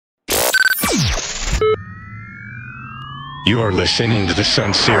You are listening to the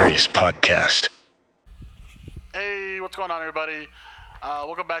Sunserious Podcast. Hey, what's going on, everybody?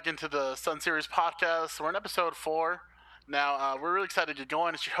 Welcome back into the Sunserious Podcast. We're in episode 4. Now, we're really excited to get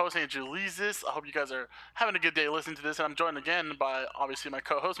going. It's your host, Andrew Leesis. I hope you guys are having a good day listening to this. And I'm joined again by, obviously, my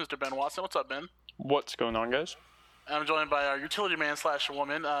co-host, Mr. Ben Watson. What's up, Ben? What's going on, guys? And I'm joined by our utility man /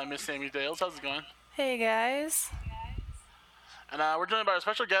 woman, Miss Sammy Dales. How's it going? Hey, guys. And we're joined by our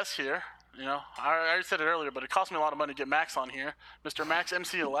special guest here. You know, I already said it earlier, but it cost me a lot of money to get Max on here. Mr. Max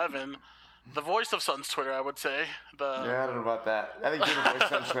MC11, the voice of Suns Twitter, I would say. Yeah, I don't know about that. I think you're the voice of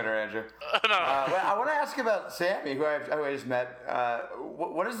Suns Twitter, Andrew. No. I want to ask about Sammy, who I just met.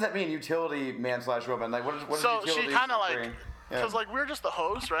 What does that mean, utility man / woman? Like, what is so utility? she kind of like, bring? because like we're just the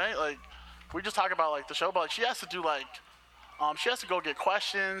host, right? Like, we just talk about like the show, but like she has to do like, she has to go get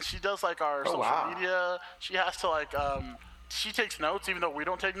questions. She does like our social media. She has to like, she takes notes, even though we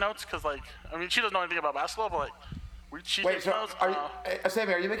don't take notes, because like, I mean, she doesn't know anything about basketball, but like, she takes notes.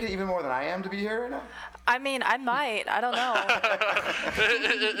 Sammy, are you making even more than I am to be here right now? I mean, I might. I don't know.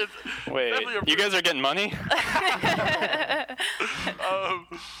 Wait, you guys are getting money?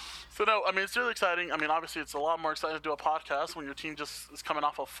 So no, I mean, it's really exciting. I mean, obviously, it's a lot more exciting to do a podcast when your team just is coming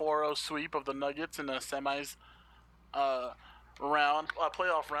off a 4-0 sweep of the Nuggets in the semis playoff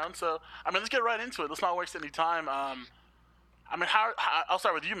round. So, I mean, let's get right into it. Let's not waste any time. I mean, I'll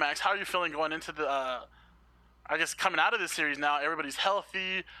start with you, Max. How are you feeling going into the, I guess, coming out of this series now? Everybody's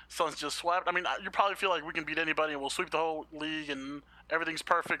healthy. Suns just swept. I mean, you probably feel like we can beat anybody and we'll sweep the whole league and everything's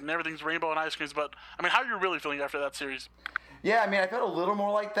perfect and everything's rainbow and ice creams. But, I mean, how are you really feeling after that series? Yeah, I mean, I felt a little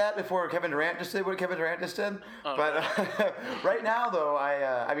more like that before Kevin Durant just did what Kevin Durant just did. Oh. But right now, though,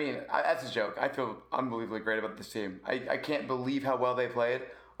 I mean, that's a joke. I feel unbelievably great about this team. I can't believe how well they played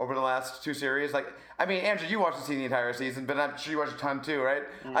over the last 2 series. Like, I mean, Andrew, you watched the entire season, but I'm sure you watched a ton too, right?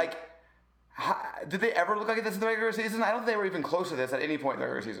 Mm. Like, did they ever look like this in the regular season? I don't think they were even close to this at any point in the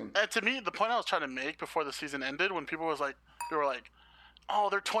regular season. And to me, the point I was trying to make before the season ended, when people were like, oh,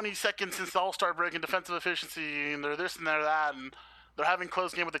 they're 20 seconds since the All-Star break in defensive efficiency, and they're this and they're that, and they're having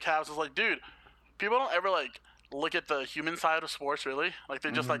close game with the Cavs. It's like, dude, people don't ever like look at the human side of sports, really. Like,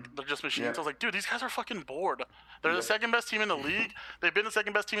 they just they're just machines. Yeah. So I was like, dude, these guys are fucking bored. They're the second best team in the league. They've been the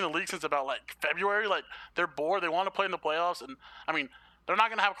second best team in the league since about like February. Like, they're bored. They want to play in the playoffs, and I mean, they're not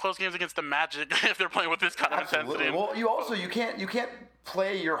gonna have close games against the Magic if they're playing with this kind of intensity. Well, you can't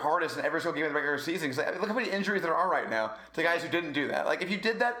play your hardest in every single game of the regular season. Because look how many injuries there are right now to guys who didn't do that. Like, if you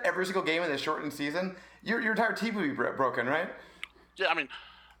did that every single game in this shortened season, your entire team would be broken, right? Yeah, I mean,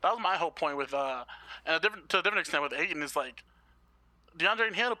 that was my whole point with, and to a different extent with Ayton is like, DeAndre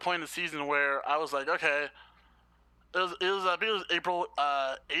Ayton, he had a point in the season where I was like, okay, I think it was April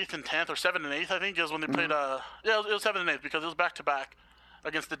 8th and 10th or 7th and 8th, I think, is when they played, it was 7th and 8th because it was back-to-back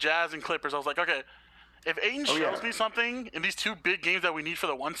against the Jazz and Clippers. I was like, okay, if Ayton shows me something in these 2 big games that we need for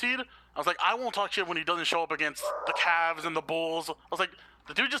the 1 seed, I was like, I won't talk shit when he doesn't show up against the Cavs and the Bulls. I was like,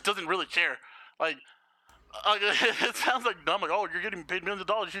 the dude just doesn't really care. Like, it sounds like dumb, like, oh, you're getting paid millions of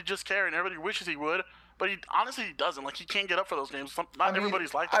dollars, you should just care, and everybody wishes he would, but he honestly doesn't. Like, he can't get up for those games.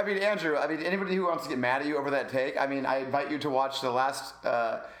 Everybody's like that. I mean, Andrew, anybody who wants to get mad at you over that take, I mean, I invite you to watch the last,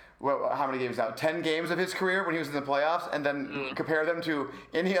 how many games now? 10 games of his career when he was in the playoffs, and then compare them to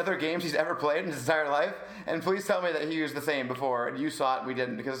any other games he's ever played in his entire life, and please tell me that he was the same before, and you saw it and we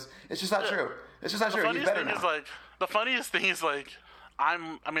didn't, because it's just not true. It's just not true. He's better now. The funniest thing is, like,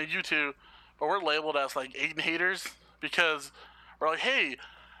 you two, but we're labeled as, like, Ayton haters because we're like, hey,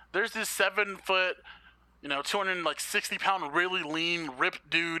 there's this 7-foot, 260-pound, really lean, ripped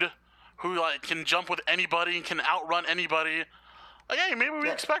dude who, like, can jump with anybody and can outrun anybody. Like, hey, maybe we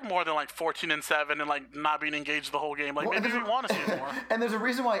expect more than, like, 14-7 and, like, not being engaged the whole game. Like, maybe we want to see more. And there's a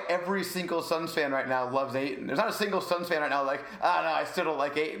reason why every single Suns fan right now loves Ayton. There's not a single Suns fan right now like, no, I still don't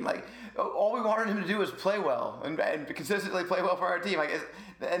like Ayton. Like, all we wanted him to do is play well and consistently play well for our team. Like,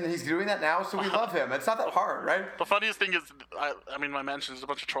 and he's doing that now, so we love him. It's not that hard, right? The funniest thing is, my mentions, a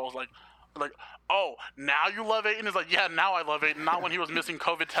bunch of trolls, like, oh, now you love Ayton? It's like, yeah, now I love Ayton. Not when he was missing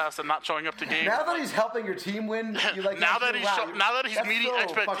COVID tests and not showing up to games. Now that he's helping your team win, you like. now that he's meeting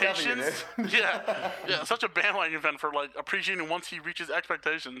expectations. yeah, such a bandwagon event for like appreciating once he reaches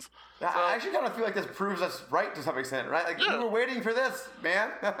expectations. Yeah, I actually kind of feel like this proves us right to some extent, right? Like we were waiting for this, man.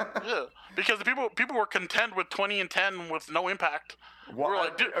 Yeah, because the people were content with 20-10 with no impact. We're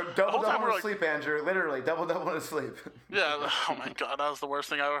like, double in sleep, Andrew. Literally, double in sleep. Yeah. Oh my God, that was the worst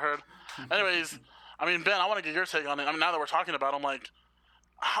thing I ever heard. Anyways, I mean, Ben, I want to get your take on it. I mean, now that we're talking about him, like,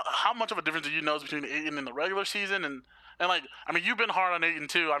 how much of a difference do you notice between Ayton in the regular season and like, I mean, you've been hard on Ayton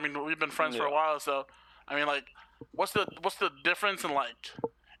too. I mean, we've been friends for a while, so I mean, like, what's the difference in like,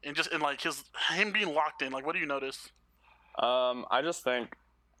 in him being locked in? Like, what do you notice? I just think,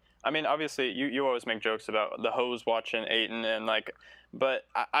 I mean, obviously, you always make jokes about the hoes watching Ayton and but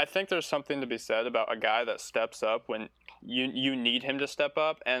I think there's something to be said about a guy that steps up when you need him to step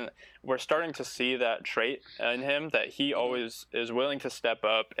up, and we're starting to see that trait in him, that he always is willing to step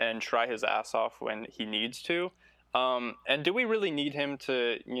up and try his ass off when he needs to. And do we really need him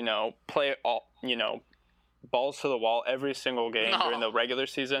to, play all, balls to the wall every single game during the regular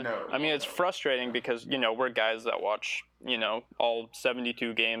season? No. I mean, it's frustrating because, we're guys that watch, all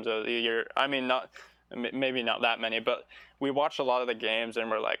 72 games of the year. I mean, maybe not that many, but we watch a lot of the games and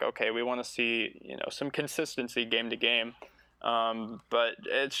we're like, okay, we want to see, some consistency game to game. But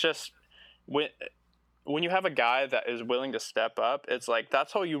it's just when you have a guy that is willing to step up, it's like,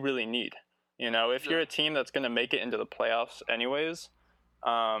 that's all you really need. If you're a team that's going to make it into the playoffs anyways,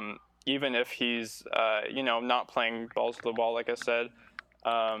 even if he's, not playing balls to the wall, like I said,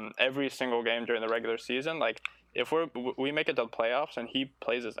 every single game during the regular season, like if we make it to the playoffs and he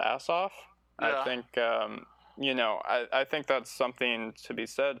plays his ass off, I think, I think that's something to be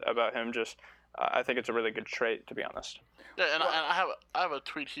said about him. Just, I think it's a really good trait, to be honest. Yeah, and I have a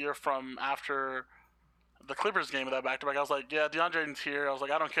tweet here from after the Clippers game of that back-to-back. I was like, yeah, DeAndre Ayton's here. I was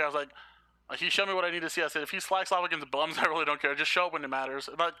like, I don't care. I was like, he showed me what I need to see. I said, if he slacks off against bums, I really don't care. Just show up when it matters.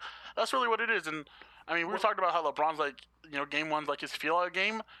 Like, that's really what it is. And, I mean, we were talking about how LeBron's, like, game one's, like, his feel-out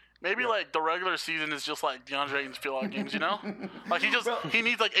game. Maybe, like, the regular season is just, like, DeAndre Ayton's feel-out games, Like, he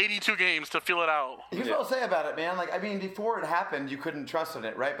needs, like, 82 games to feel it out. Here's what I'll say about it, man. Like, I mean, before it happened, you couldn't trust in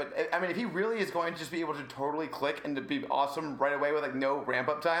it, right? But, I mean, if he really is going to just be able to totally click and to be awesome right away with, like, no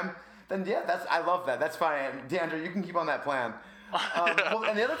ramp-up time, then, yeah, I love that. That's fine. DeAndre, you can keep on that plan. Well,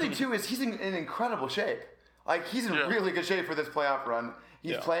 and the other thing, too, is he's in incredible shape. Like, he's in really good shape for this playoff run.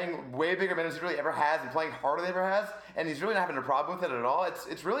 He's playing way bigger minutes than he really ever has and playing harder than he ever has, and he's really not having a problem with it at all.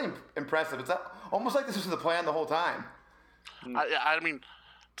 It's really impressive. It's almost like this was the plan the whole time. I mean,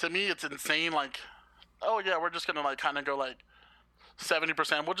 to me, it's insane. Like, oh, yeah, we're just going to, like, kind of go, like,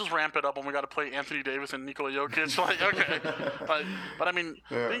 70%. We'll just ramp it up when we got to play Anthony Davis and Nikola Jokic. Like, okay. But, I mean,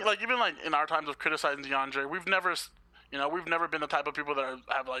 like, even, like, in our times of criticizing DeAndre, we've never been the type of people that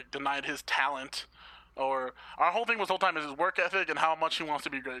have like denied his talent, or our whole thing was the whole time is his work ethic and how much he wants to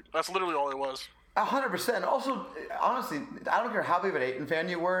be great. That's literally all it was. 100%. Also, honestly, I don't care how big of an Ayton fan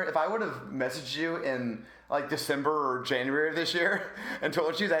you were. If I would have messaged you in like December or January of this year and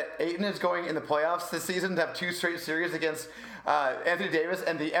told you that Ayton is going in the playoffs this season to have 2 straight series against Anthony Davis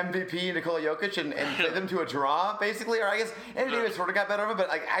and the MVP Nikola Jokic and play them to a draw, basically, or I guess Anthony Davis sort of got better of it, but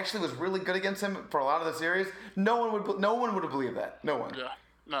like actually was really good against him for a lot of the series. No one would have believed that. No one. Yeah.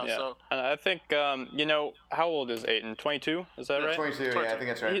 No, yeah. So and I think, how old is Ayton? 22? Is that right? 22, yeah, I think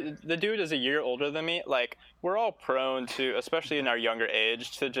that's right. The dude is a year older than me. Like, we're all prone to, especially in our younger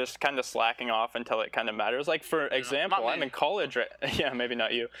age, to just kind of slacking off until it kind of matters. Like, for example, I'm in college, right? Yeah, maybe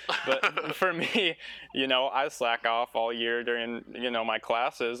not you. But for me, I slack off all year during, my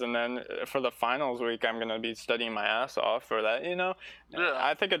classes. And then for the finals week, I'm going to be studying my ass off for that, Yeah.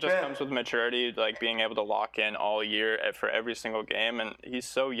 I think it just comes with maturity, like being able to lock in all year for every single game. And he's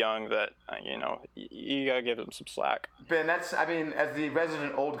so young that, you got to give him some slack. Ben, as the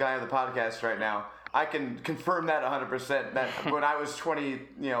resident old guy of the podcast right now, I can confirm that 100%. That when I was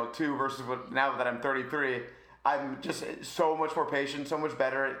 22 versus now that I'm 33, I'm just so much more patient, so much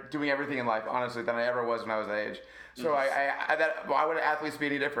better at doing everything in life, honestly, than I ever was when I was that age. So why would athletes be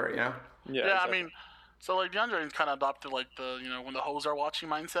any different, Yeah, exactly. exactly. I mean, so like DeAndre's kind of adopted like the when the hoes are watching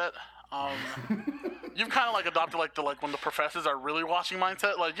mindset. You've kind of like adopted like the when the professors are really watching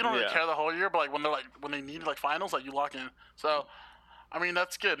mindset. Like you don't really care the whole year, but like when they need like finals, like you lock in. So, I mean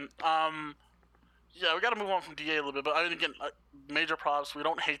that's good. Yeah, we got to move on from DA a little bit, but I mean, again, major props. We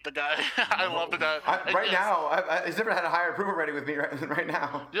don't hate the guy. I love the guy. He's never had a higher approval rating with me right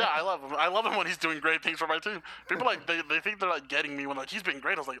now. Yeah, I love him. I love him when he's doing great things for my team. People they think they're like getting me when like he's been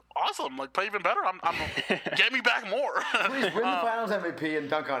great. I was like, awesome, like play even better. I'm get me back more. Please win the Finals MVP and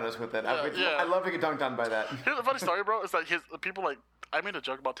dunk on us with it. I love to get dunked on by that. Here's a funny story, bro. It's like people like I made a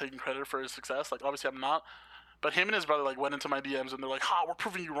joke about taking credit for his success. Like obviously I'm not, but him and his brother like went into my DMs and they're like, we're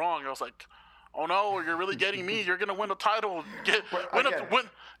proving you wrong. And I was like, oh no, you're really getting me. You're gonna win a title. Win.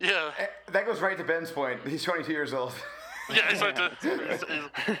 Yeah. That goes right to Ben's point. He's 22 years old. Yeah, he's a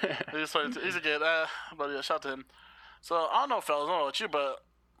kid. But yeah, shout out to him. So I don't know, fellas. I don't know about you, but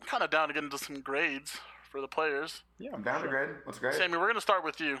I'm kind of down to get into some grades for the players. Yeah, I'm down to grade. That's great. Sammy, we're gonna start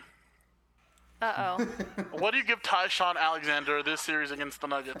with you. Uh-oh. What do you give Tyshawn Alexander this series against the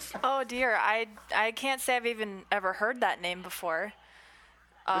Nuggets? Oh dear, I can't say I've even ever heard that name before.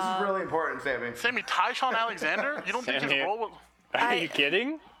 This is really important, Sammy. Sammy, Tyshawn Alexander? You don't think his role will... Are you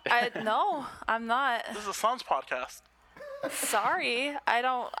kidding? No, I'm not. This is a Suns podcast. Sorry, I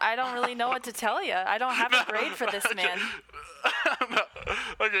don't really know what to tell you. I don't have a grade for this man. No.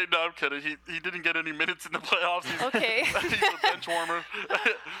 Okay, no, I'm kidding. He didn't get any minutes in the playoffs. Okay. He's a bench warmer.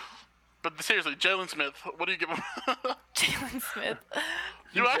 But seriously, Jalen Smith, what do you give him? Jalen Smith.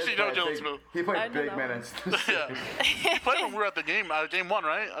 You actually know Jalen Smith. He played big know. minutes. Yeah. He played when we were at the game 1,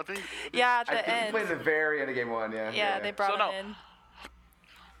 right? I think. Yeah, at I the think he end. played at the very end of game 1, yeah. Yeah, they brought So, him in.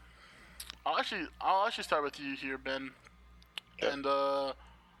 I'll actually start with you here, Ben. Okay. And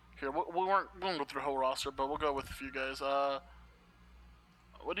here we won't go through the whole roster, but we'll go with a few guys.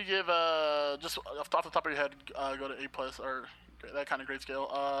 What do you give? Just off the top of your head, go to A+ or that kind of grade scale.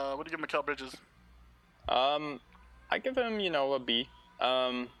 What do you give Mikal Bridges? I give him, a B.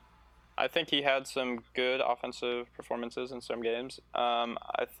 I think he had some good offensive performances in some games.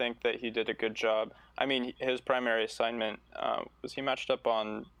 I think that he did a good job. I mean, his primary assignment, was he matched up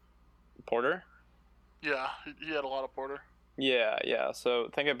on Porter? Yeah, he had a lot of Porter. Yeah. So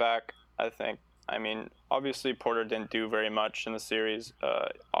thinking back, I mean, obviously Porter didn't do very much in the series.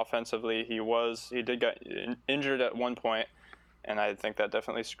 Offensively, he did get injured at one point, and I think that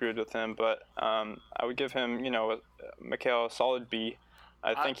definitely screwed with him. But I would give him, Mikal, a solid B.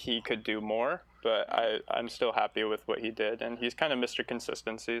 I think he could do more, but I'm still happy with what he did, and he's kind of Mr.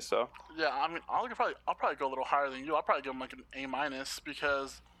 Consistency. So Yeah, I mean, I'll probably go a little higher than you. I'll probably give him like an A-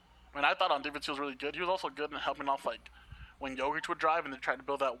 because, I mean, I thought on defense he was really good. He was also good in helping off like when Jokic would drive and they tried to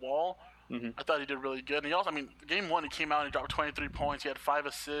build that wall. I thought he did really good. And he also, I mean, game 1 he came out and he dropped 23 points. He had 5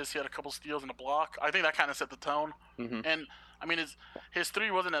 assists. He had a couple steals and a block. I think that kind of set the tone. And I mean, his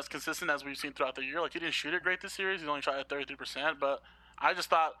 3 wasn't as consistent as we've seen throughout the year. Like, he didn't shoot it great this series. He only shot at 33%. But I just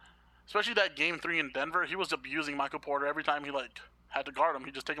thought, especially that game 3 in Denver, he was abusing Michael Porter every time he like had to guard him.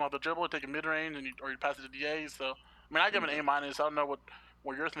 He'd just take him off the dribble, take him mid range, and he'd pass it to DA. So I mean, I give him an A-. I don't know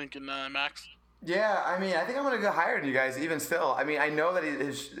what you're thinking, Max. Yeah, I mean, I think I'm going to go higher than you guys, even still. I mean, I know that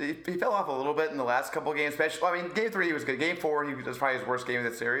he fell off a little bit in the last couple of games, especially. I mean, game 3 he was good. Game 4 he was probably his worst game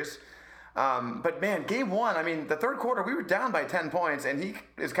of the series. But man, game 1, I mean, the third quarter we were down by 10 points, and he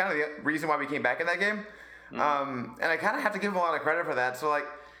is kind of the reason why we came back in that game. And I kind of have to give him a lot of credit for that. So like,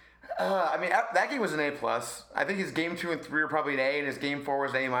 I mean, that game was an A+. I think his game 2 and 3 were probably an A, and his game 4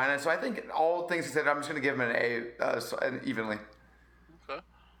 was an A-. So I think all things considered, I'm just going to give him an A evenly.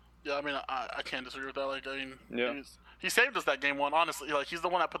 Yeah, I mean, I can't disagree with that. Like, I mean, Yeah. he saved us that game 1. Honestly, like he's the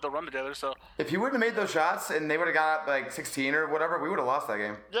one that put the run together. So If he wouldn't have made those shots and they would have got up like 16 or whatever, we would have lost that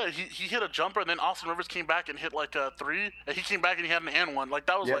game. yeah, he hit a jumper, and then Austin Rivers came back and hit like a 3, and he came back and he had an and 1. Like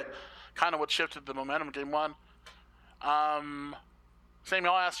that was like kind of what shifted the momentum in game 1. Sammy,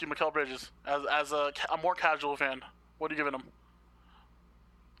 I'll ask you, Mikal Bridges, as a more casual fan, what are you giving him?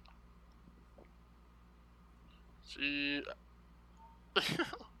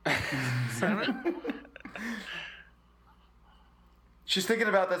 Sammy? She's thinking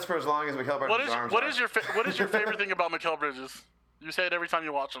about this for as long as Mikal Bridges' arms What are. is your favorite thing about Mikal Bridges? You say it every time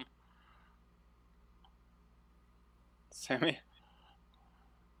you watch him. Sammy.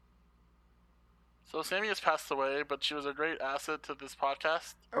 So Sammy has passed away, but she was a great asset to this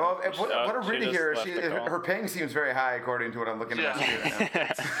podcast. Well, what I'm She reading just here, left the call. her ping seems very high according to what I'm looking at.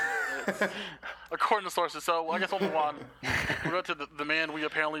 Yeah. Right now. According to sources. So I guess we'll move on. We'll go to the man we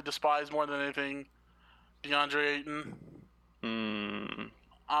apparently despise more than anything, DeAndre Ayton.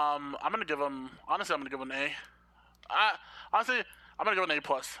 I'm gonna give him. Honestly, I'm gonna give him an A. Honestly, I'm gonna give him an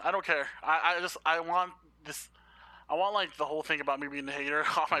A+. I don't care. I want this. I want like the whole thing about me being a hater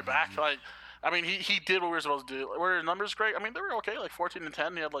off my back. Like, I mean, he did what we were supposed to do. Were his numbers great? I mean, they were okay. Like 14 and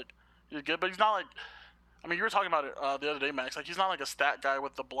 10. He did good, but he's not like. I mean, you were talking about it the other day, Max. Like, he's not like a stat guy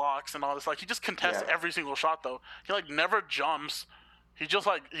with the blocks and all this. Like, he just contests every single shot, though. He like never jumps. He just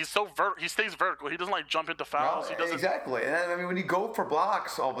like he stays vertical. He doesn't like jump into fouls. He doesn't. Exactly. And I mean, when you go for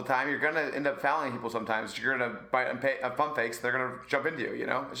blocks all the time, you're gonna end up fouling people sometimes. You're gonna bite and pump fakes. They're gonna jump into you. You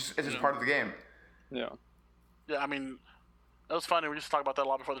know, it's just part of the game. Yeah. Yeah, I mean, it was funny. We used to talk about that a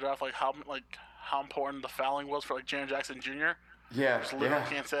lot before the draft, like how important the fouling was for like Jaren Jackson Jr. Yeah, Just literally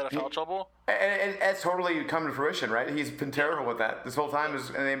can't stay out of foul trouble. And it's totally come to fruition, right? He's been terrible with that this whole time in the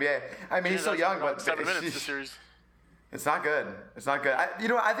NBA. I mean, he's still young, but 7 minutes this series. It's not good. It's not good. I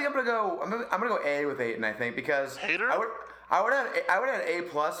think I'm gonna go A with Ayton. I think because Hater? I would have an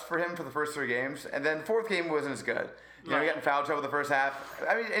A+ for him for the first 3 games, and then 4th game wasn't as good. You know, he got in foul trouble the first half.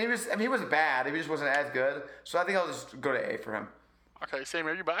 I mean, he wasn't bad. He just wasn't as good. So I think I'll just go to A for him. Okay,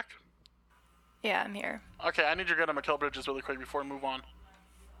 Sammy, are you back? Yeah, I'm here. Okay, I need your good on Mikal Bridges really quick before we move on.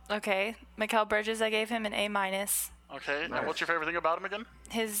 Okay, Mikal Bridges, I gave him an A-. Okay, Nice. and what's your favorite thing about him again?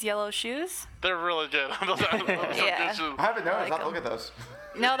 His yellow shoes. They're really good. Those are Yeah. good shoes. I haven't noticed. like I'll look him. at those.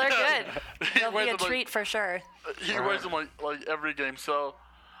 No, they're good. They'll be wears a them, like- treat for sure. He wears them like every game. So,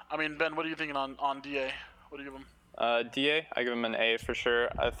 I mean, Ben, what are you thinking on DA? What do you give him? DA, I give him an A for sure.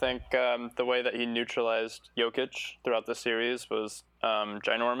 I think the way that he neutralized Jokic throughout the series was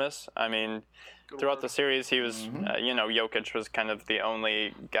ginormous. I mean, throughout the series, he was, Jokic was kind of the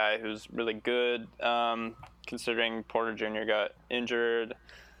only guy who's really good, considering Porter Jr. got injured.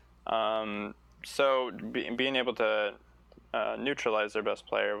 So being able to neutralize their best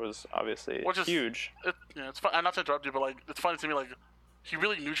player was obviously huge. It's fun. Not to interrupt you, but like it's funny to me, like he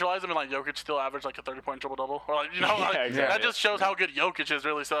really neutralized him, and like Jokic still averaged like a 30-point triple-double, or like exactly. That just shows how good Jokic is,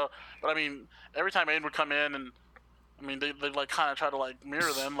 really. So, but I mean, every time Aiden would come in, and I mean they like kind of try to like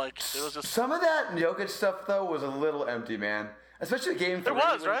mirror them, like it was just some of that Jokic stuff though was a little empty, man. Especially game 3. It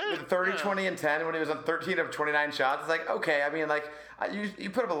was, right? With 30, 20, and 10 when he was on 13 of 29 shots. It's like, okay, I mean, like,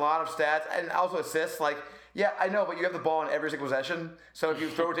 you put up a lot of stats and also assists. Like, yeah, I know, but you have the ball in every single possession. So if you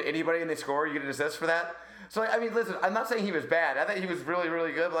throw it to anybody and they score, you get an assist for that. So, I mean, listen, I'm not saying he was bad. I think he was really,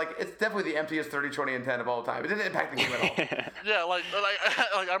 really good. But, like, it's definitely the emptiest 30, 20, and 10 of all time. It didn't impact the game at all. Yeah, like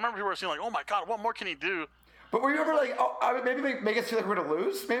I remember people were saying, like, oh, my God, what more can he do? But were you ever like, oh, I mean, maybe make us feel like we're going to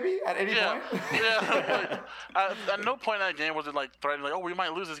lose, maybe, at any point? Yeah. At no point in that game was it, like, threatening, like, oh, we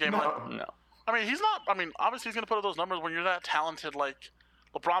might lose this game. No. I mean, he's not, obviously he's going to put up those numbers when you're that talented. Like,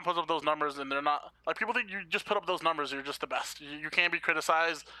 LeBron puts up those numbers, and they're not, like, people think you just put up those numbers, you're just the best. You can't be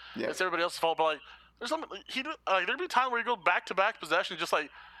criticized. Yeah. It's everybody else's fault. But, like, there's something, there'd be times where you go back-to-back possessions, just, like,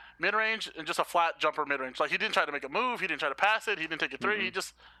 mid-range and just a flat jumper mid-range. Like, he didn't try to make a move. He didn't try to pass it. He didn't take a three.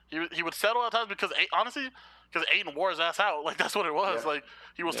 Mm-hmm. He would settle at times because, honestly, because Ayton wore his ass out. Like, that's what it was. Yeah. Like,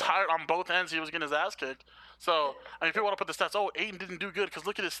 he was tired on both ends. He was getting his ass kicked. So, I mean, if you want to put the stats, oh, Ayton didn't do good because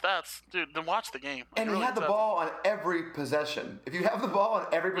look at his stats. Dude, then watch the game. And he had the ball on every possession. If you have the ball on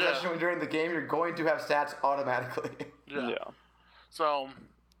every possession during the game, you're going to have stats automatically. Yeah. So,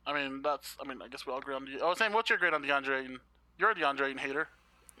 I guess we all agree on DeAndre. Oh, Sam, what's your grade on DeAndre Ayton? You're a DeAndre Ayton hater.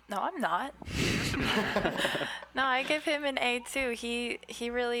 No, I'm not. No, I give him an A too. He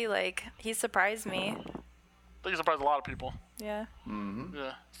really, like, he surprised me. I think he surprised a lot of people. Yeah. Mm-hmm.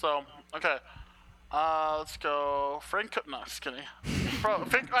 Yeah. So, okay. Let's go. No, just kidding.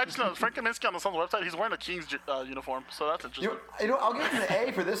 I just know Frank Kaminsky on the Suns website. He's wearing a Kings uniform, so that's interesting. I'll give him an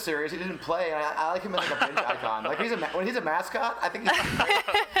A for this series. He didn't play, and I like him as like a bench icon. Like when he's a mascot, I think he's.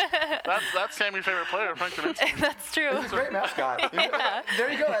 That's Sammy's favorite player, Frank Kaminsky. That's true. He's a great mascot. Yeah.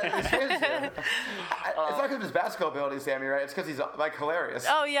 There you go. It's not because of his basketball ability, Sammy, right? It's because he's like hilarious.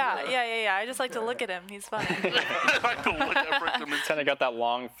 Oh yeah. I just like to look at him. He's funny. I like to look at Frank Kaminsky. Kind of got that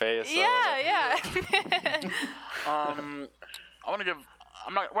long face. Yeah. I want to give.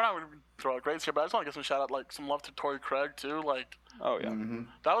 We're not going to throw out grades here, but I just want to give some shout out, like some love to Torrey Craig too. Like, oh yeah,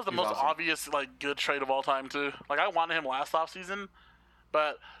 that was the most obvious like good trade of all time too. Like I wanted him last offseason,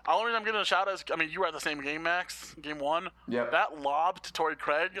 but the only reason I'm giving a shout out is you were at the same game, Max, game 1. Yeah. That lob to Torrey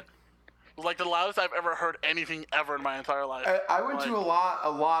Craig was like the loudest I've ever heard anything ever in my entire life. I went to a lot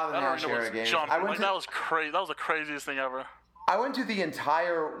of the Nash era games. That was crazy. That was the craziest thing ever. I went to the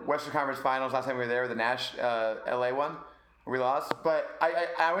entire Western Conference Finals last time we were there, the Nash LA one. We lost, but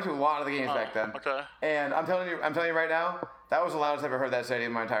I went to a lot of the games back then. Okay. And I'm telling you right now, that was the loudest I've ever heard that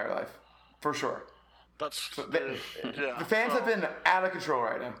stadium in my entire life, for sure. The fans have been out of control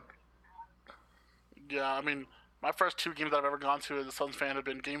right now. Yeah, my first 2 games I've ever gone to as a Suns fan have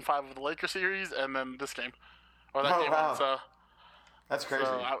been Game 5 of the Lakers series and then this game, or that game. Wow. So that's crazy.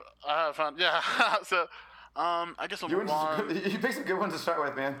 So I have fun. Yeah. So. I guess we'll move on. You picked some good ones to start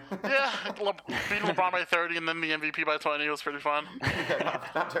with, man. Yeah, beating LeBron by 30 and then the MVP by 20 was pretty fun. Yeah,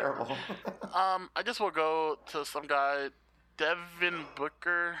 not terrible. I guess we'll go to some guy, Devin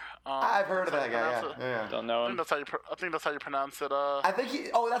Booker. I've heard of that guy. Yeah. Don't know him. I think that's how you pronounce it. I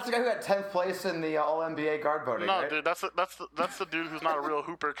think that's the guy who got 10th place in the All NBA guard voting. No, right? dude, that's the dude who's not a real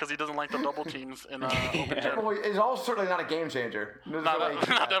hooper because he doesn't like the double teams in open gym. Well, he's also certainly not a game changer.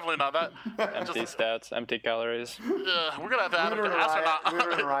 Definitely not that. Empty stats, empty calories. Yeah, we're gonna have to add him to astronaut. We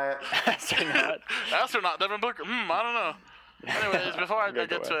were in a riot. Astronaut Devin Booker. I don't know. Anyways, before I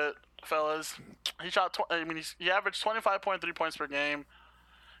get to it, fellas, he averaged 25.3 points per game.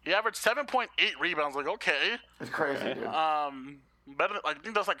 He averaged 7.8 rebounds. Like, okay. It's crazy, dude. Better than, I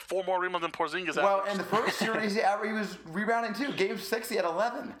think that's like 4 more rebounds than Porzingis. Well, in the first series, he was rebounding too. Game 6, he had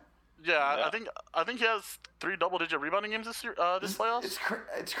 11. Yeah. I think he has 3 double-digit rebounding games this year. This playoffs.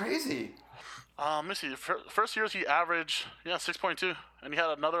 It's crazy. Let me see. First years he averaged 6.2, and he had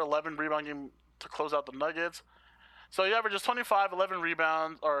another 11 rebound game to close out the Nuggets. So he averages 25, 11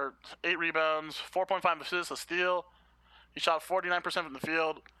 rebounds, or 8 rebounds, 4.5 assists, a steal. He shot 49% from the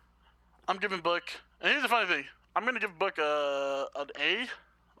field. I'm giving Book, and here's the funny thing. I'm gonna give Book an A.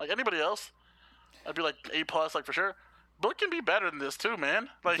 Like anybody else, I'd be like A+, like for sure. Book can be better than this too, man.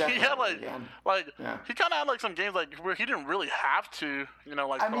 Like he had he kind of had like some games like where he didn't really have to, put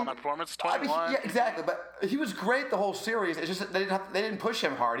on that performance. 21. Yeah, exactly. But he was great the whole series. It's just that they didn't push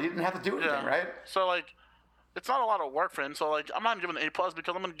him hard. He didn't have to do anything, right? So like, it's not a lot of work for him. So like, I'm not giving an A+ because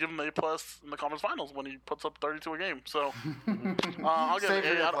I'm gonna give him an A+ in the conference finals when he puts up 32 a game. So I'll give him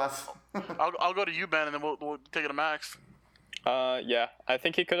an A+. I'll go to you, Ben, and then we'll take it to Max. Yeah, I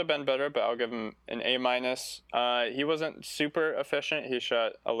think he could have been better, but I'll give him an A-. He wasn't super efficient. He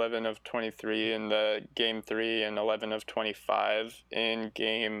shot 11 of 23 in the game 3 and 11 of 25 in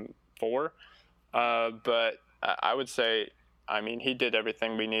game 4. But I would say, he did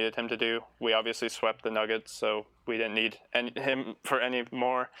everything we needed him to do. We obviously swept the Nuggets, so we didn't need him for any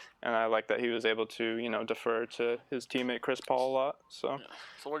more. And I like that he was able to, defer to his teammate Chris Paul a lot. So. Yeah.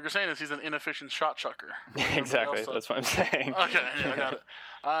 So what you're saying is he's an inefficient shot chucker. Exactly. That's what I'm saying. Okay, yeah, I got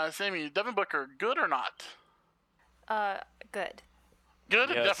it. Sammy, Devin Booker, good or not? Good. Good?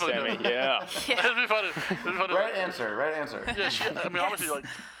 Yes, Definitely Sammy, good. yeah. It'd be funny. Right answer. Yeah, obviously, like,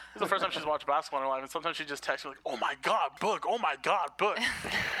 this is the first time she's watched basketball in her life, and sometimes she just texts me like, "Oh my God, Book! Oh my God, Book!"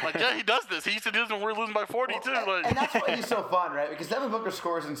 Like, yeah, he does this. He used to do this when we were losing by 40 too. Like, and that's why he's so fun, right? Because Devin Booker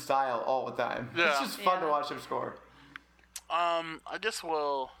scores in style all the time. Yeah. It's just fun to watch him score. I guess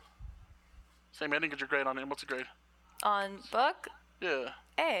Sammy, I didn't get your grade on him. What's the grade? On Book, Yeah.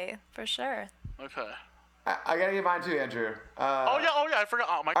 A for sure. Okay. I gotta give mine too, Andrew. Oh yeah, I forgot.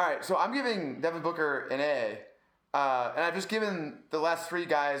 Oh my. All right, so I'm giving Devin Booker an A. And I've just given the last 3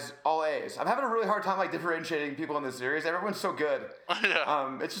 guys all A's. I'm having a really hard time differentiating people in this series. Everyone's so good.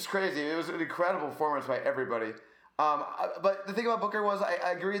 Yeah. It's just crazy. It was an incredible performance by everybody. But the thing about Booker was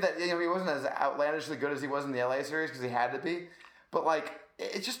I agree that he wasn't as outlandishly good as he was in the LA series because he had to be. But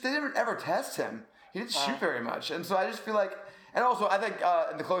it just they didn't ever test him. He didn't shoot very much, and so I just feel like. And also, I think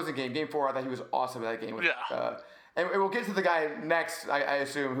in the closing game, Game 4, I thought he was awesome in that game. And we'll get to the guy next, I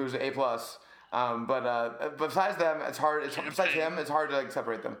assume, who's an A+. But besides them, it's hard. Besides him, it's hard to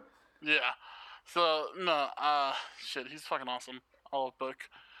separate them. Yeah. So no, shit, he's fucking awesome. I love Book.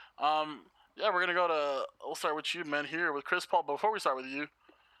 Yeah, we'll start with you, man, here with Chris Paul. But before we start with you,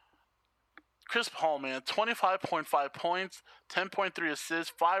 Chris Paul, man, 25.5 points, 10.3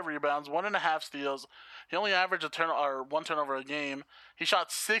 assists, 5 rebounds, 1.5 steals. He only averaged one turnover a game. He shot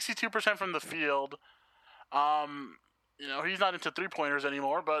 62% from the field. He's not into 3-pointers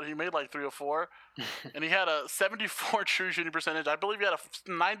anymore, but he made 3 or 4. And he had a 74 true shooting percentage. I believe he had a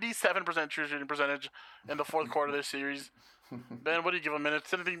 97% true shooting percentage in the fourth quarter of this series. Ben, what do you give him?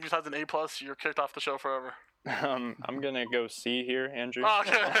 It's anything besides an A+, you're kicked off the show forever. I'm going to go C here, Andrew. Oh,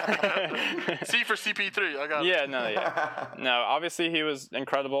 okay. C for CP3. I got it. Yeah. No, obviously he was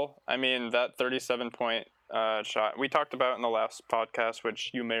incredible. That 37-point shot we talked about in the last podcast, which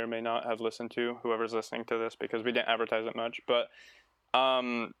you may or may not have listened to, whoever's listening to this, because we didn't advertise it much. But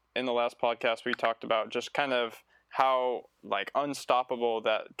in the last podcast, we talked about just kind of how unstoppable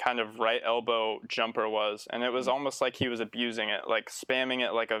that kind of right elbow jumper was, and it was almost like he was abusing it, spamming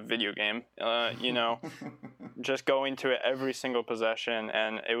it like a video game, just going to it every single possession,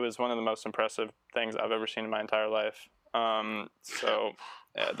 and it was one of the most impressive things I've ever seen in my entire life. So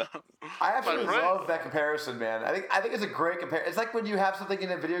yeah, I absolutely love that comparison, man. I think it's a great comparison. It's like when you have something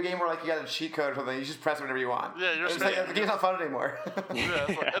in a video game where you got a cheat code or something, you just press whatever you want. Yeah, it's the game's not fun anymore. Yeah,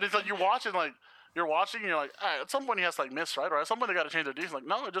 and it's you're watching and you're like, all right, at some point he has to miss, right? Or at some point they got to change their defense.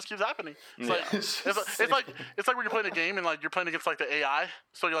 No, it just keeps happening. It's it's like when you're playing a game and you're playing against the AI.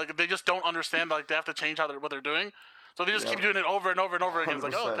 So you're they just don't understand they have to change what they're doing. So they just keep doing it over and over and over again.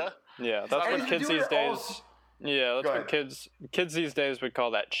 It's okay. Yeah, that's what kids these days. Yeah, that's what kids these days would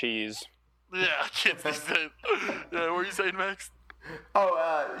call that cheese. Yeah, kids these days. Yeah, what were you saying, Max?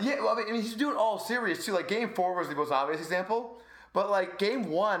 Oh, yeah. Well, he's doing all series too. Game 4 was the most obvious example. But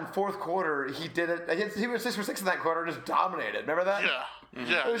Game 1, fourth quarter, he did it. He was 6 for 6 in that quarter, just dominated. Remember that? Yeah.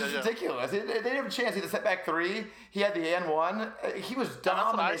 Yeah. It was just ridiculous. They didn't have a chance. He had the setback 3. He had the N1. He was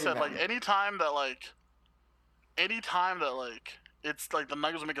dominating. That's what I said. Anytime that it's the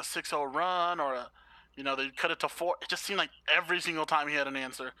Nuggets would make a 6-0 run or they cut it to 4. It just seemed like every single time he had an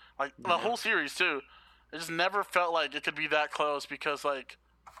answer. The whole series too. It just never felt like it could be that close because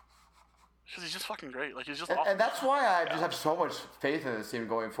because he's just fucking great. He's just awesome. And that's why I just have so much faith in this team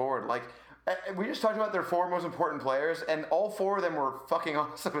going forward. We just talked about their 4 most important players, and all 4 of them were fucking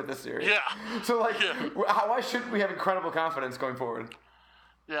awesome in this series. Yeah. So, why shouldn't we have incredible confidence going forward?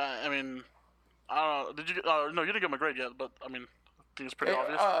 Yeah, I don't know. Did you? No, you didn't give him a grade yet, but think it's pretty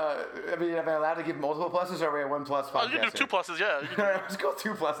obvious. I mean, am I allowed to give multiple pluses, or are we at 1 plus podcast? Oh, you can do 2 pluses, yeah. Let's go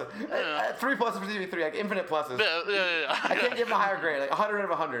 2 pluses. 3 pluses for TV3, like infinite pluses. Yeah. I can't give him a higher grade, like 100 out of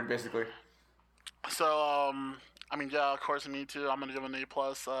 100, basically. So, I mean, yeah, of course, me too. I'm gonna give him an A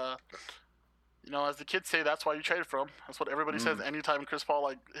plus. As the kids say, that's why you trade for him. That's what everybody says anytime Chris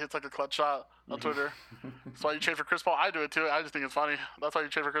Paul hits like a clutch shot on Twitter. That's why you trade for Chris Paul. I do it too. I just think it's funny. That's why you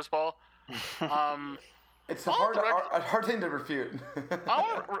trade for Chris Paul. It's a hard thing to refute.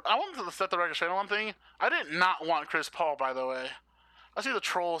 I want to set the record straight on one thing. I did not want Chris Paul, by the way. I see the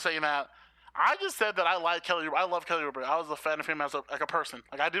troll saying that. I just said that I like Kelly Oubre. I love Kelly Oubre. I was a fan of him as a person.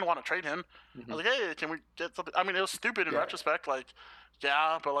 Like, I didn't want to trade him. I was like, hey, can we get something? I mean, it was stupid in retrospect. Like,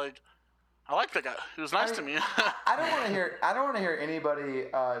 yeah, but like, I like that guy. He was nice to me. I don't want to hear anybody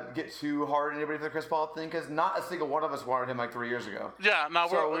get too hard on anybody for the Chris Paul thing, because not a single one of us wanted him like 3 years ago. Yeah, no,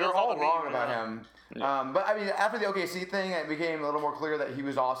 we're all wrong about him. Yeah. But I mean, after the OKC thing, it became a little more clear that he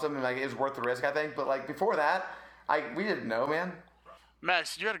was awesome and like it was worth the risk, I think. But like before that, we didn't know, man.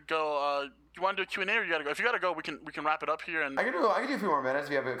 Max, you gotta go. You want to do a Q&A, or you gotta go? If you gotta go, we can wrap it up here. And I can do a few more minutes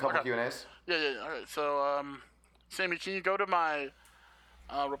if you have a couple Q&As. Yeah. All right. So, Sammy, can you go to my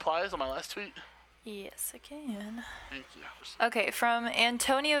replies on my last tweet? Yes, I can. Thank you. Okay, from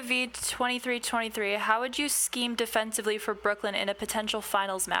Antonio V 2323, how would you scheme defensively for Brooklyn in a potential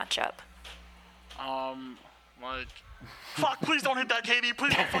finals matchup? Fuck, please don't hit that, KD.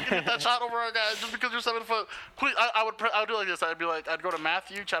 Please don't fucking hit that shot over our guy just because you're 7 foot. Please, I would do like this. I'd go to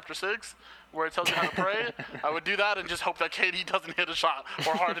Matthew chapter 6, where it tells you how to pray. I would do that and just hope that KD doesn't hit a shot,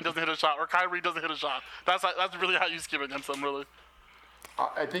 or Harden doesn't hit a shot, or Kyrie doesn't hit a shot. That's really how you scheme against them, really.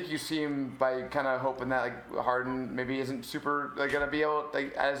 I think you seem by kind of hoping that like Harden maybe isn't super gonna be able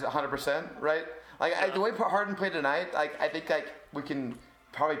as 100%, right? Like the way Harden played tonight, like I think like we can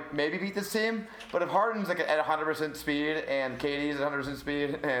probably maybe beat this team. But if Harden's like at 100% speed and KD's at 100%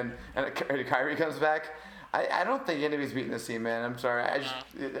 speed and Kyrie comes back, I don't think anybody's beating this team, man. I'm sorry,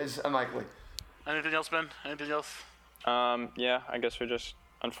 it's unlikely. Anything else, Ben? Anything else? Yeah, I guess we just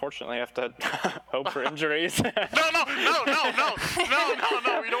unfortunately have to hope for injuries. No. We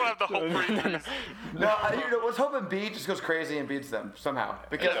don't have to hope for injuries. No, let's hope Embiid just goes crazy and beats them somehow.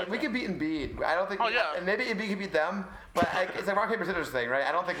 Because we can beat Embiid. I don't think. And maybe Embiid can beat them, but it's a rock paper scissors thing, right?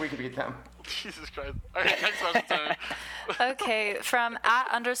 I don't think we can beat them. Jesus Christ. Okay, next question. Okay, from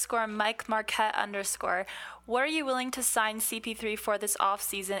 @Mike Marquette_. What are you willing to sign CP3 for this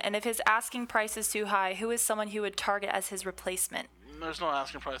offseason? And if his asking price is too high, who is someone who would target as his replacement? There's no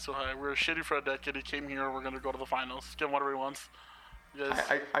asking price so high. We were shitty for a decade. He came here. We're going to go to the finals. Give him whatever he wants. Yes.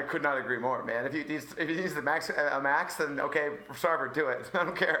 I could not agree more, man. If he needs the max, then okay, Sarver, do it. I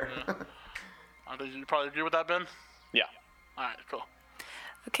don't care. Yeah. I think you probably agree with that, Ben? Yeah. All right, cool.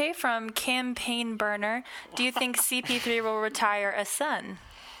 Okay, from Campaign Burner. Do you think CP3 will retire a Sun?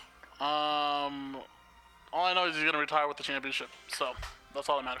 All I know is he's going to retire with the championship. So that's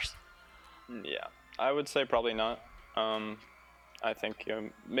all that matters. Yeah. I would say probably not. I think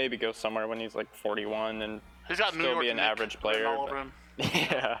maybe go somewhere when he's like 41 and he's got still be an average player. All over him.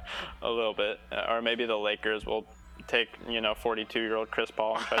 Yeah, a little bit. Or maybe the Lakers will take 42-year-old Chris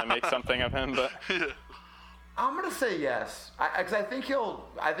Paul and try to make something of him. But I'm gonna say yes, because I think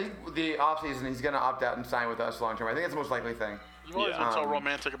the offseason he's gonna opt out and sign with us long term. I think that's the most likely thing. You've always been so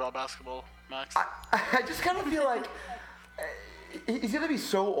romantic about basketball, Max. I just kind of feel like he's gonna be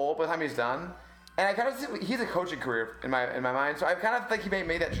so old by the time he's done. And I kind of he's a coaching career in my mind, so I kind of think he may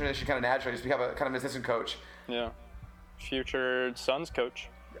make that transition kind of naturally, just become a kind of assistant coach. Yeah, future Suns coach.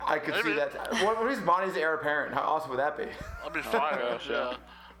 I could see that. What is Monty's heir apparent? How awesome would that be? I'll be fire. Yeah. All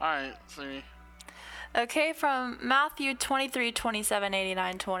right, see me. Okay, from Matthew 23, 27,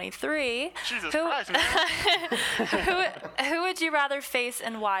 89, 23. Jesus Christ, man. Who would you rather face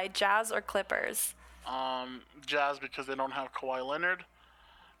and why, Jazz or Clippers? Jazz, because they don't have Kawhi Leonard,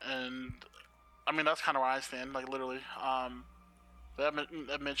 and I mean, that's kind of where I stand, like, literally. They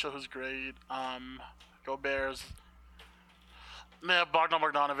have Mitchell, who's great. Go Bears. They have Bogdan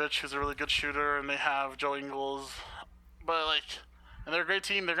Bogdanovic, who's a really good shooter, and they have Joe Ingles. But, and they're a great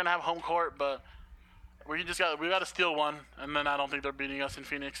team. They're going to have home court, but we got to steal one, and then I don't think they're beating us in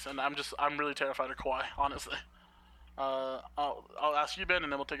Phoenix, and I'm really terrified of Kawhi, honestly. I'll ask you, Ben,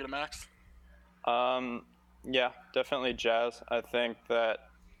 and then we'll take it to Max. Yeah, definitely Jazz. I think that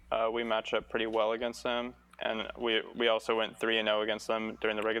we match up pretty well against them, and we also went 3-0 against them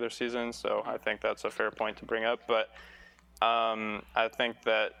during the regular season, so I think that's a fair point to bring up. But I think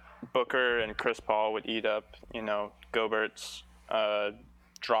that Booker and Chris Paul would eat up, Gobert's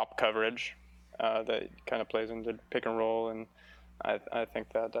drop coverage that kind of plays into pick and roll, and I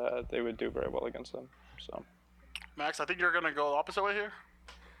think that they would do very well against them. So. Max, I think you're gonna go the opposite way here.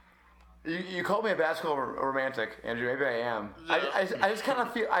 You called me a basketball romantic, Andrew. Maybe I am. Yeah. I just kind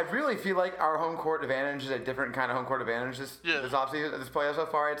of feel. I really feel like our home court advantage is a different kind of home court advantage this offseason, this playoff so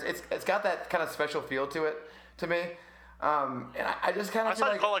far. It's got that kind of special feel to it to me. And I just kind of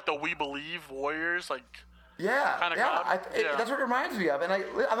feel call like the We Believe Warriors, like. Yeah, kind of that's what it reminds me of. And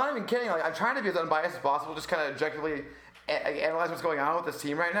I'm not even kidding. Like, I'm trying to be as unbiased as possible, just kind of objectively analyze what's going on with this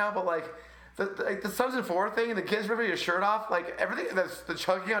team right now. But like the Suns and 4 thing, the kids ripping your shirt off, like everything that's the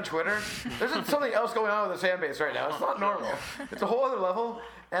chunking on Twitter. There's something else going on with the fan base right now. It's not normal. It's a whole other level.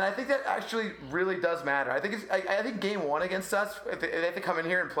 And I think that actually really does matter. I think game 1 against us, if they have to come in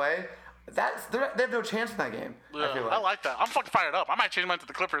here and play. They have no chance in that game. Yeah, I feel like. I like that. I'm fucking fired up. I might change mine to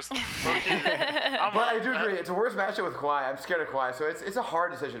the Clippers. But I do agree. It's a worse matchup with Kawhi. I'm scared of Kawhi. So it's a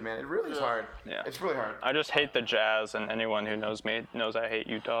hard decision, man. It really is hard. Yeah. It's really hard. I just hate the Jazz, and anyone who knows me knows I hate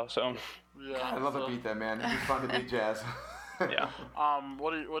Utah. So. Yeah. I love to beat them, man. It'd be fun to beat Jazz. Yeah.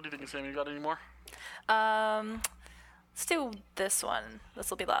 What do you think, Sam? You got any more? Let's do this one. This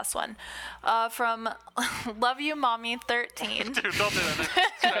will be the last one. From Love You Mommy 13. Dude, don't do that.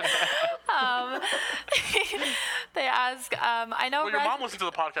 They ask, I know. Well, your mom listens to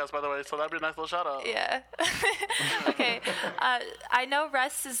the podcast, by the way, so that'd be a nice little shout out. Yeah. Okay. I know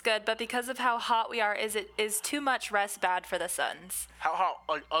rest is good, but because of how hot we are, is too much rest bad for the Suns? How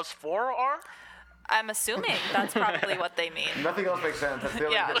like us 4 are? I'm assuming that's probably what they mean. Nothing else makes sense. That's the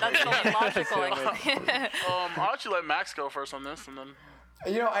only good that's thing. the only logical. I'll actually let Max go first on this, and then.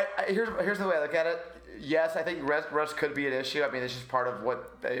 You know, here's the way I look at it. Yes, I think rest could be an issue. I mean, it's just part of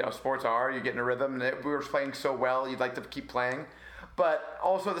what sports are. You get in a rhythm, and we were playing so well, you'd like to keep playing. But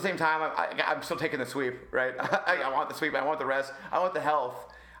also at the same time, I'm still taking the sweep, right? I want the sweep. I want the rest. I want the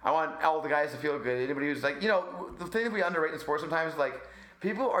health. I want all the guys to feel good. Anybody who's like, the thing that we underrate in sports sometimes is like.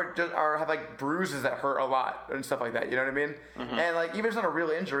 People have like bruises that hurt a lot and stuff like that. You know what I mean? Mm-hmm. And like even if it's not a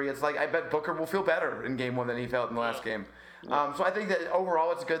real injury, it's like I bet Booker will feel better in game 1 than he felt in the last game. So I think that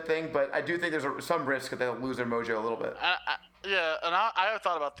overall it's a good thing, but I do think there's some risk that they'll lose their mojo a little bit. And I have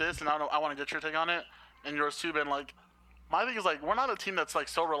thought about this, and I want to get your take on it and yours too, Ben. Like my thing is like we're not a team that's like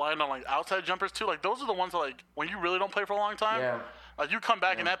so reliant on like outside jumpers too. Like those are the ones that like when you really don't play for a long time. Yeah. Like you come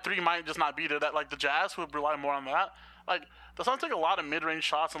back and that 3 might just not be there. That like the Jazz would rely more on that. Like the Suns take a lot of mid-range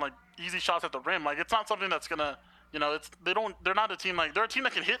shots and like easy shots at the rim. Like it's not something that's gonna, they're not a team like they're a team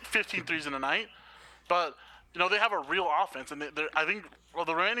that can hit 15 threes in a night, but they have a real offense and I think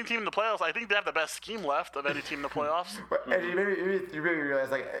the remaining team in the playoffs, I think they have the best scheme left of any team in the playoffs. And you maybe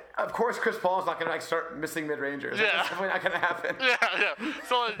realize like, of course Chris Paul is not gonna like start missing mid-rangers. Yeah, that's definitely not gonna happen. Yeah.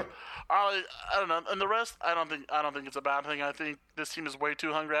 So like, I don't know, and the rest, I don't think it's a bad thing. I think this team is way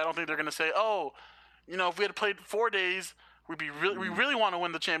too hungry. I don't think they're gonna say, oh. If we had played 4 days, we really want to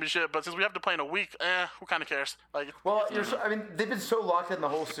win the championship. But since we have to play in a week, who kind of cares? Like, well, they've been so locked in the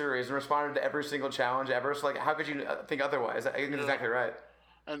whole series and responded to every single challenge ever. So like, how could you think otherwise? I think that's exactly right.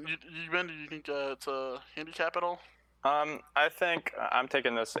 And Ben, do you think it's a handicap at all? I think I'm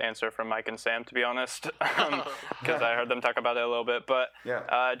taking this answer from Mike and Sam, to be honest, because I heard them talk about it a little bit. But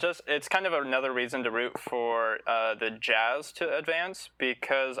it's kind of another reason to root for the Jazz to advance,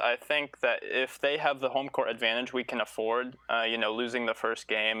 because I think that if they have the home court advantage, we can afford, losing the first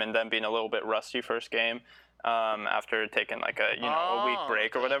game and then being a little bit rusty first game after taking like a week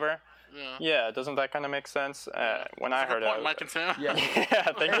break or whatever. Yeah, doesn't that kind of make sense? When I heard it, Mike and Sam. Yeah,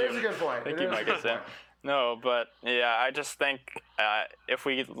 thank you. That's a good point. Thank you, Mike and Sam. No, but yeah, I just think if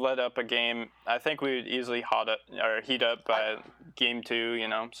we let up a game, I think we would easily heat up by game 2.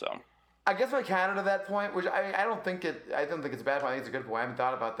 So. I guess my counter to that point, which I don't think it's a bad point. I think it's a good point. I haven't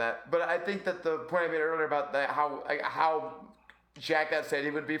thought about that, but I think that the point I made earlier about that how jacked that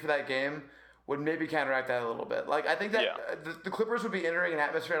stadium would be for that game would maybe counteract that a little bit. Like I think that the Clippers would be entering an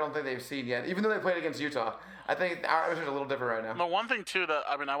atmosphere I don't think they've seen yet, even though they played against Utah. I think our atmosphere is a little different right now. The one thing too that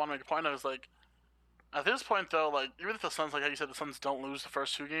I want to make a point of is like. At this point, though, like even if the Suns, like how you said, the Suns don't lose the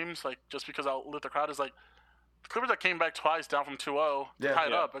first 2 games, like just because I'll lit the crowd is like the Clippers that came back twice down from 2-0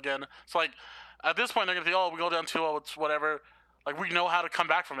 tied up again. So like at this point, they're gonna think, oh, we go down 2-0, it's whatever. Like we know how to come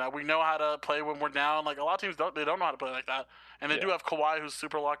back from that. We know how to play when we're down. Like a lot of teams don't know how to play like that, and they do have Kawhi who's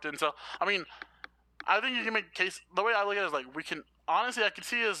super locked in. So I think you can make a case. The way I look at it is like we can honestly, I can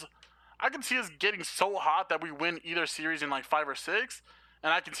see us getting so hot that we win either series in like 5 or 6.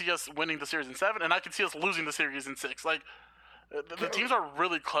 And I can see us winning the series in 7, and I can see us losing the series in 6. Like, the teams are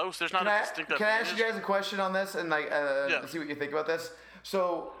really close. There's not a distinct Can I ask you guys a question on this and like see what you think about this?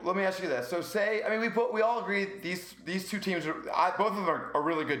 So let me ask you this. So say, we all agree these 2 teams both of them are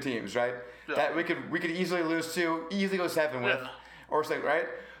really good teams, right? Yeah. That we could easily lose to, easily go 7 with. or something, right?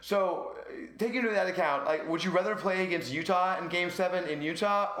 So, taking into that account, like, would you rather play against Utah in Game 7 in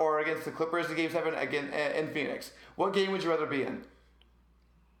Utah or against the Clippers in Game 7 again in Phoenix? What game would you rather be in?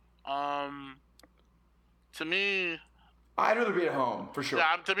 To me, I'd rather be at home for sure.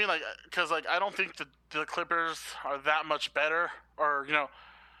 yeah, to me, like, because like I don't think the Clippers are that much better, or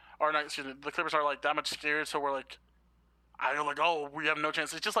or not. Excuse me, the Clippers are like that much scarier. So we're like, I feel like, oh, we have no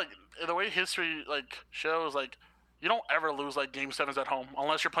chance. It's just like the way history like shows, like you don't ever lose like Game 7s at home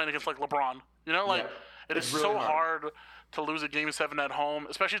unless you're playing against like LeBron. Like it is really so hard. hard to lose a Game 7 at home,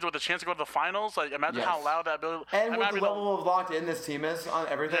 especially with the chance to go to the finals. Like imagine how loud that building. And with the level of locked in this team is on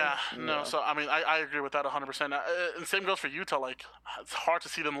everything. Yeah, no. So I mean, I agree with that 100%. And same goes for Utah. Like it's hard to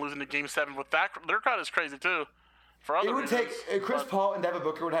see them losing to Game 7 with that. Their crowd is crazy too. For other It would reasons, take Chris Paul and Devin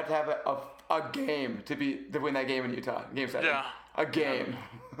Booker would have to have a game to win that game in Utah. Game 7. Yeah. A game.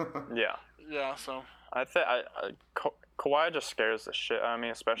 Yeah. Yeah. So. I think Kawhi just scares the shit out of me,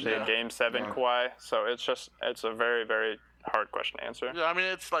 especially in Game 7 Kawhi. So it's a very, very hard question to answer. Yeah, I mean,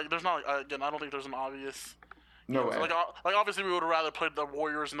 it's like there's not again. I don't think there's an obvious. No way. Like obviously we would have rather played the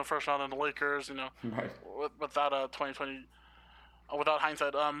Warriors in the first round than the Lakers. Right. Without 2020, without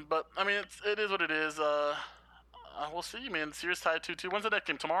hindsight. But I mean, it is what it is. We'll see, man. Series tied 2-2. When's the next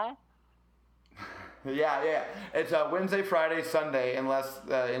game? Tomorrow? Yeah. It's Wednesday, Friday, Sunday, unless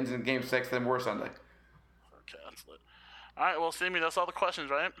ends in Game 6, then we're Sunday. Okay, that's lit. All right, well, Sammy, that's all the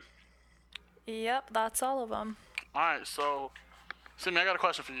questions, right? Yep, that's all of them. All right, so, Sammy, I got a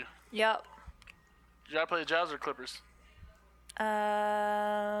question for you. Yep. Did I play Jazz or Clippers?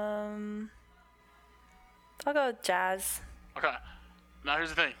 I'll go with Jazz. Okay. Now here's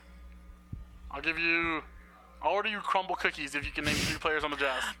the thing. I'll order you crumble cookies if you can name 3 players on the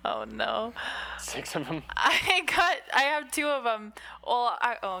Jazz. Oh no. 6 of them. I have 2 of them. Well,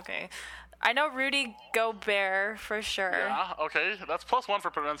 okay. I know Rudy Gobert for sure. Yeah, okay. That's +1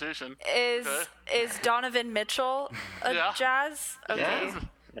 for pronunciation. Is Donovan Mitchell a Jazz? Okay.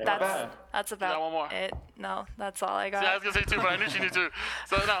 Yeah. That's about one more. it. No, that's all I got. Yeah, I was gonna say 2, but I knew she knew 2.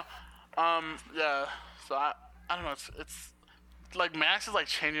 So no, yeah. So I don't know. It's like Max is like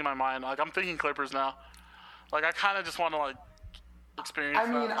changing my mind. Like I'm thinking Clippers now. Like I kind of just want to like experience. I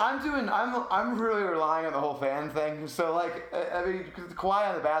mean, I'm really relying on the whole fan thing. So like, I mean, Kawhi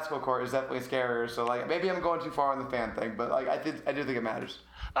on the basketball court is definitely scarier. So like, maybe I'm going too far on the fan thing, but like, I do think it matters.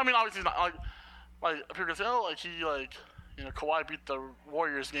 I mean, obviously not like people can say, oh, like he like Kawhi beat the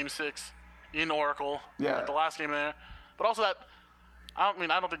Warriors Game 6 in Oracle. Yeah. Like the last game there, but also that. I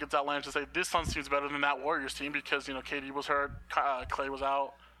don't think it's outlandish to say this Suns team's better than that Warriors team because KD was hurt, Clay was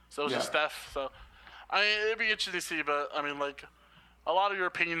out, so it was just Steph. So I mean, it'd be interesting to see, but I mean, like a lot of your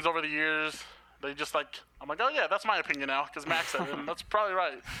opinions over the years, they just like I'm like, oh yeah, that's my opinion now because Max said it, and that's probably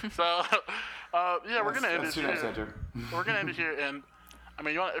right. So yeah, we're gonna end it here. We're gonna end it here, and I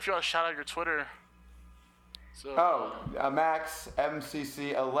mean, if you want to shout out your Twitter. So, Max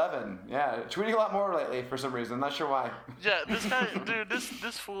MCC11. Yeah, tweeting a lot more lately for some reason. Not sure why. Yeah, this guy, dude,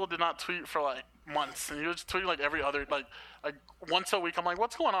 this fool did not tweet for like months, and he was tweeting like every other like once a week. I'm like,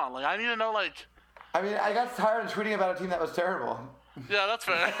 what's going on? Like, I need to know like. I mean, I got tired of tweeting about a team that was terrible. Yeah, that's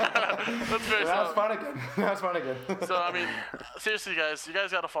fair. That's fair. That was fun again. So I mean, seriously, guys, you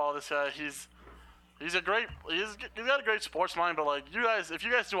guys got to follow this guy. He's got a great sports mind, but like if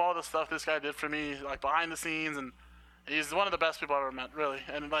you guys do all the stuff this guy did for me, like behind the scenes, and he's one of the best people I've ever met, really.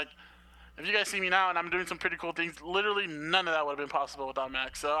 And like, if you guys see me now and I'm doing some pretty cool things, literally none of that would have been possible without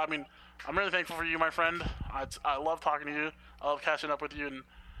Max. So I mean, I'm really thankful for you, my friend. I love talking to you. I love catching up with you, and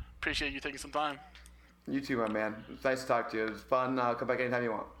appreciate you taking some time. You too, my man. It's nice to talk to you. It was fun. Come back anytime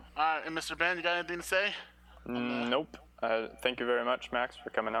you want. All right, and Mr. Ben, you got anything to say? Nope. Thank you very much, Max, for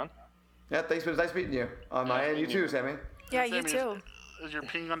coming on. Yeah, thanks. It was nice meeting you. On my end, you too, Sammy. Yeah, Sammy, you too. Is your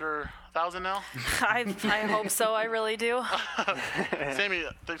ping under 1,000 now? I hope so. I really do. Sammy,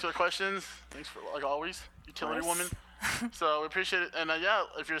 thanks for the questions. Thanks for, like always, utility woman. So we appreciate it. And yeah,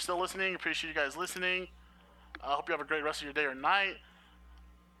 if you're still listening, appreciate you guys listening. I hope you have a great rest of your day or night.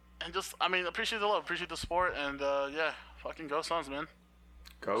 And just, appreciate the love, appreciate the support. And yeah, fucking go Suns, man.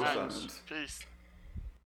 Go Suns. Peace.